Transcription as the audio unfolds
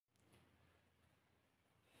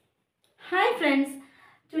Hi friends,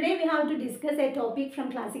 today we have to discuss a topic from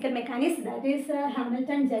classical mechanics, that is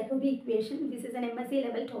Hamilton-Jacobi equation. This is an MSc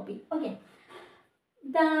level topic. Okay.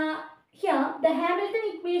 Here the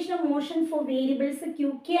Hamilton equation of motion for variables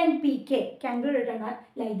Qk and Pk can be written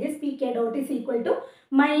like this. Pk dot is equal to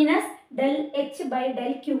minus del h by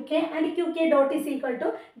del Qk and Qk dot is equal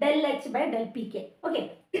to del h by del Pk.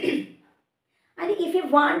 Okay. And if you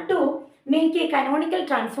want to make a canonical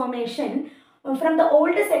transformation from the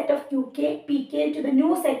old set of Qk, Pk to the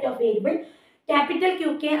new set of variable capital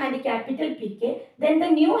Qk and capital Pk, then the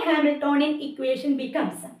new Hamiltonian equation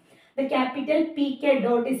becomes the capital Pk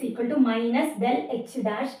dot is equal to minus del h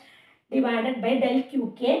dash divided by del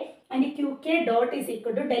Qk and Qk dot is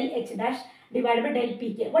equal to del h dash divided by del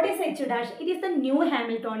Pk. What is h dash? It is the new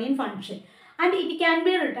Hamiltonian function and it can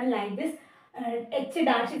be written like this. H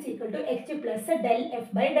dash is equal to h plus del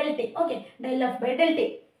f by del t. Okay, del f by del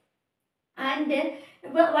t. And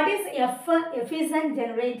what is f? F is a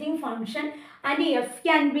generating function and f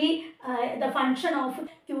can be the function of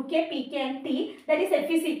qk, pk and t. That is f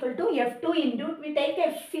is equal to f2 into, we take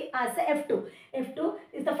f as f2. f2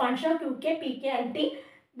 is the function of qk, pk and t.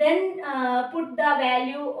 Then put the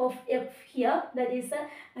value of f here, that is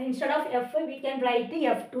instead of f we can write the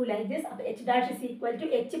f2 like this. H dash is equal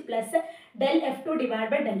to h plus del f2 divided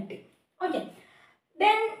by del t. Okay.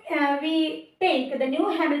 Then we take the new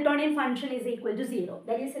Hamiltonian function is equal to 0.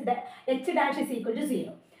 That is the h dash is equal to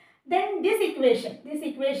 0. Then this equation is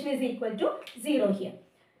equal to 0 here.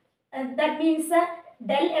 That means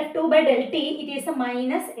del f2 by del t, it is a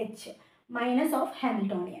minus h, minus of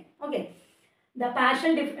Hamiltonian. Okay. The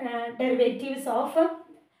partial derivatives of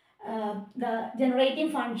the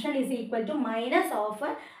generating function is equal to minus of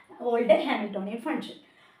older Hamiltonian function.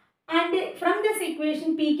 And from this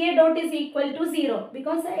equation, pk dot is equal to 0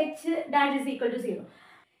 because h dash is equal to 0.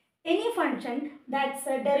 Any function that's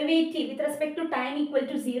derivative with respect to time equal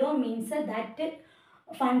to 0 means that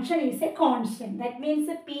function is a constant. That means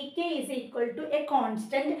pk is equal to a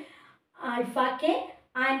constant alpha k,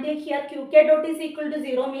 and here qk dot is equal to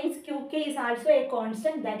 0 means qk is also a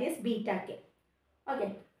constant, that is beta k.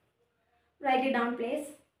 Okay, write it down please.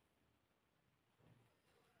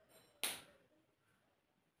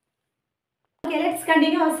 Okay, let's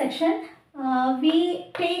continue our section. We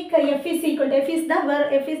take f is equal to, f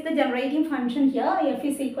is the generating function here. F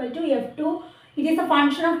is equal to f2. It is a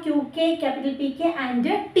function of qk, capital Pk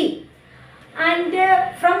and t. And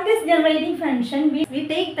from this generating function, we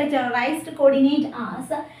take the generalized coordinate as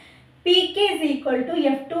pk is equal to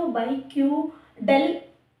f2 by q del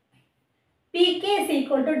pk is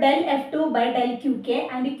equal to del f2 by del qk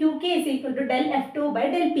and qk is equal to del f2 by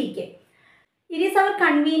del pk. It is our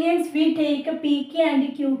convenience we take pk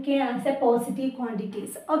and qk as a positive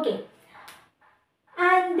quantities. Okay.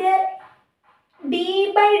 And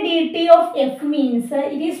d by dt of f means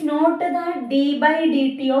it is not the d by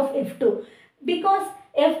dt of f2 because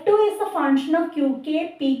f2 is the function of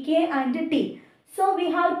qk, pk and t. So we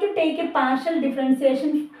have to take a partial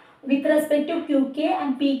differentiation with respect to qk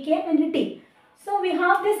and pk and t. So we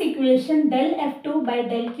have this equation del f2 by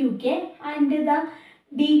del qk and the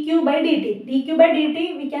dq by dt. dq by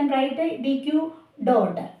dt we can write dq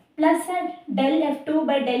dot plus del f2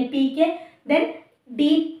 by del pk, then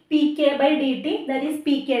dpk by dt, that is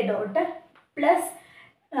pk dot plus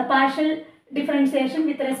partial differentiation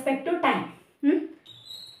with respect to time.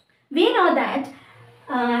 We know that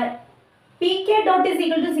pk dot is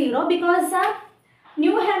equal to 0 because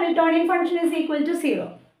new Hamiltonian function is equal to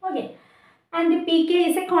 0. Okay, and pk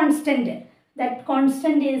is a constant. That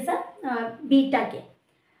constant is beta k.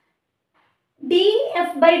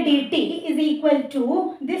 df by dt is equal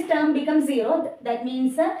to, this term becomes 0. That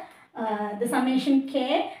means the summation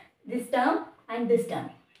k, this term and this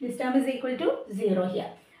term. This term is equal to 0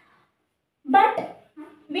 here. But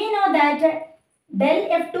we know that del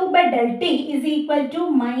f2 by del t is equal to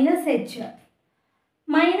minus h.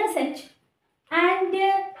 Minus h, and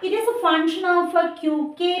it is a function of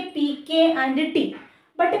qk, pk and t.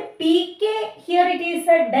 But pk here it is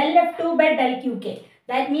del f2 by del qk.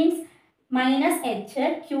 That means minus h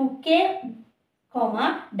qk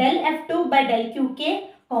comma del f2 by del qk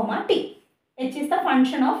comma t. H is the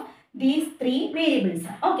function of these three variables.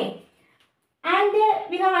 Okay. And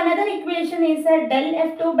we have another equation is del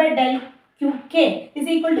f2 by del qk is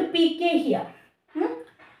equal to pk here.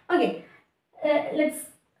 Okay. Let's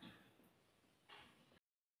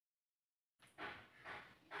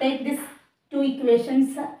take these two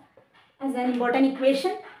equations as an important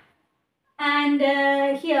equation. And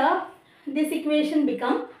here this equation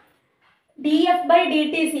become df by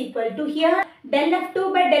dt is equal to, here del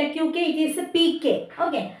f2 by del qk it is pk.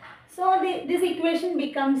 Okay, So this equation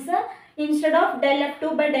becomes instead of del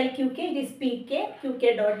F2 by del Qk, it is Pk,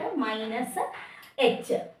 Qk dot minus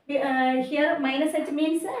H. Here minus H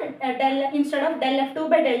means del, instead of del F2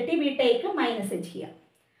 by del T, we take minus H here.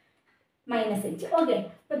 Minus H. Okay.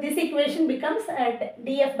 So this equation becomes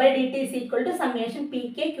df by dt is equal to summation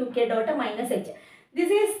Pk, Qk dot minus H. This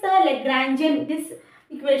is the Lagrangian, this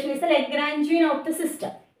equation is the Lagrangian of the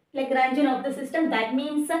system. Lagrangian of the system, that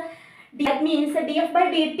means df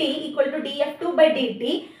by dt equal to df2 by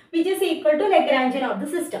dt, which is equal to Lagrangian of the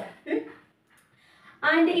system.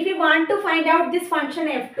 And if you want to find out this function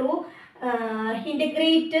f2,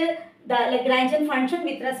 integrate the Lagrangian function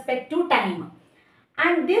with respect to time.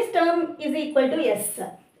 And this term is equal to S,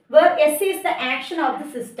 where S is the action of the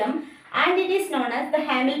system and it is known as the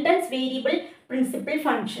Hamilton's variable principal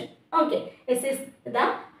function. Okay, S is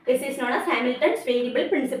known as Hamilton's variable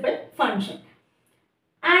principal function.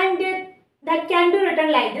 And that can be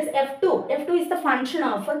written like this: F2 is the function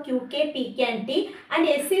of Qk, Pk and T, and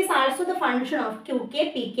S is also the function of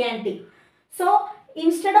Qk, Pk and T. So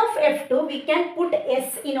instead of F2, we can put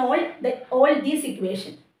S in all these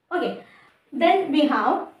equations. Okay. Then we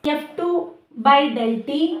have F2 by del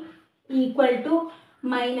T equal to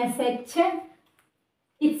minus H.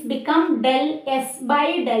 It's become del S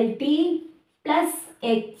by del T plus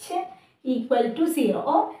H equal to 0.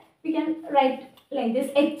 Or we can write like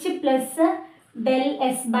this: H plus del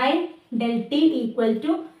S by del T equal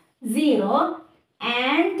to 0,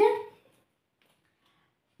 and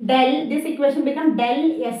del, this equation becomes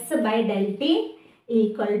del S by del T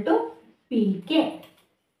equal to Pk.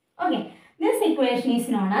 Okay. This equation is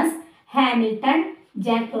known as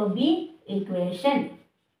Hamilton-Jacobi equation.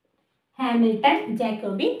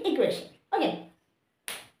 Hamilton-Jacobi equation. Okay.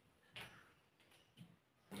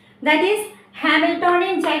 That is,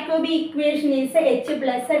 Hamiltonian-Jacobi equation is H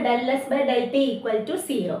plus del S by del T equal to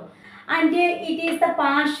 0. And it is the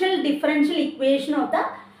partial differential equation of the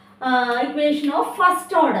equation of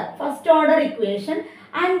first order equation,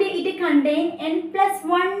 and it contains n plus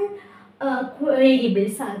 1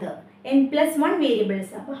 variables are there. N plus 1 variables.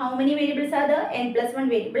 How many variables are there? N plus 1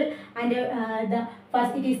 variable, and it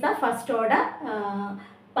is the first order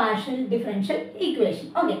partial differential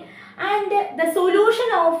equation. Okay, and the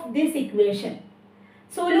solution of this equation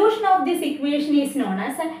is known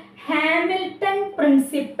as a Hamilton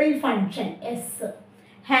principal function. S,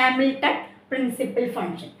 Hamilton principal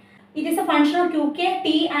function. It is a function of Qk,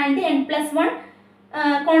 T and n plus 1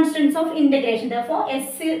 constants of integration. Therefore,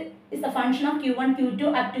 S is the function of Q1,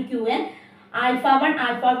 Q2 up to Qn, alpha 1,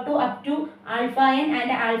 alpha 2 up to alpha n and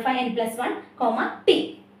alpha n plus 1, comma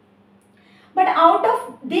T. But out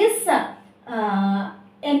of this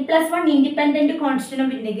n plus 1 independent constant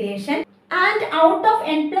of integration, and out of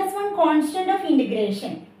n plus 1 constant of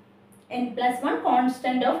integration,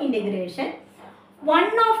 one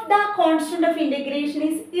of the constant of integration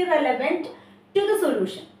is irrelevant to the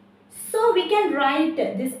solution. So we can write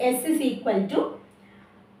this S is equal to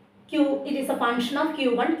Q, it is a function of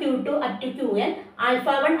Q1, Q2 up to Qn,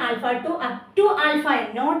 alpha 1, alpha 2 up to alpha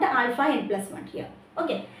n, not alpha n plus 1 here.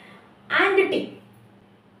 Okay, and T.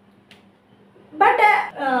 But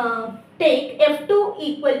take F2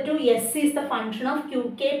 equal to S is the function of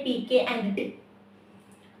Qk, Pk and T.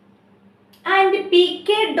 And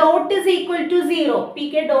Pk dot is equal to 0.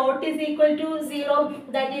 Pk dot is equal to 0,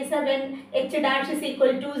 that is when H dash is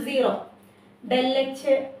equal to 0. Del H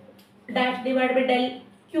dash divided by del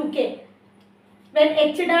Qk. When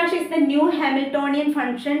H dash is the new Hamiltonian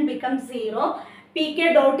function becomes 0,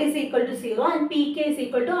 Pk dot is equal to 0 and Pk is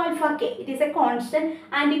equal to alpha k. It is a constant,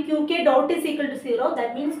 and Qk dot is equal to 0.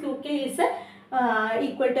 That means Qk is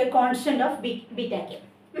equal to a constant of beta k.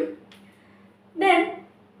 Then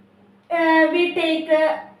we take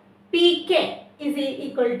Pk is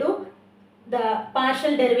equal to the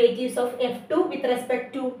partial derivatives of F2 with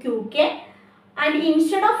respect to Qk, and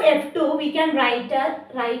instead of F2 we can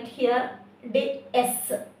write here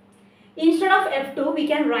S. Instead of F2 we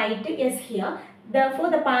can write S here. Therefore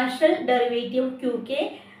the partial derivative of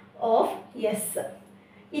Qk of S,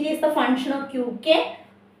 it is the function of Qk,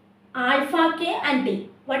 alpha k and T.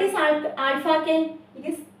 What is alpha k? It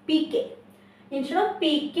is Pk. Instead of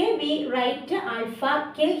Pk we write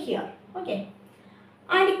alpha k here. Okay,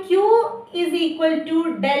 and Q is equal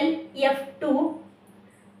to del F2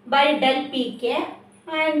 by del Pk,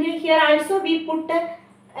 and here also we put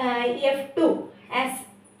F2 as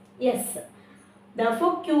S.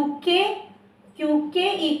 Therefore Qk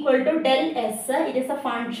equal to del S, it is a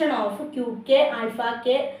function of Qk, alpha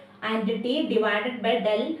k and T divided by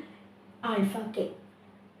del alpha k.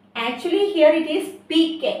 Actually here it is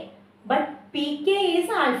Pk, but pk is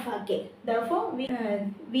alpha k. Therefore,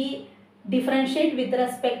 we differentiate with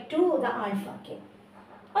respect to the alpha k.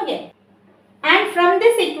 Okay. And from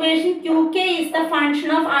this equation, qk is the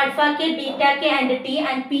function of alpha k, beta k and t,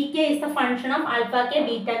 and pk is the function of alpha k,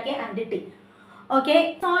 beta k and t.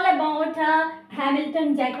 Okay, it's all about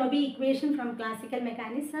Hamilton-Jacobi equation from classical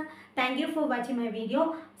mechanics. Thank you for watching my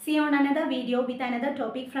video. See you on another video with another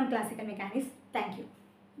topic from classical mechanics. Thank you.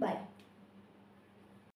 Bye.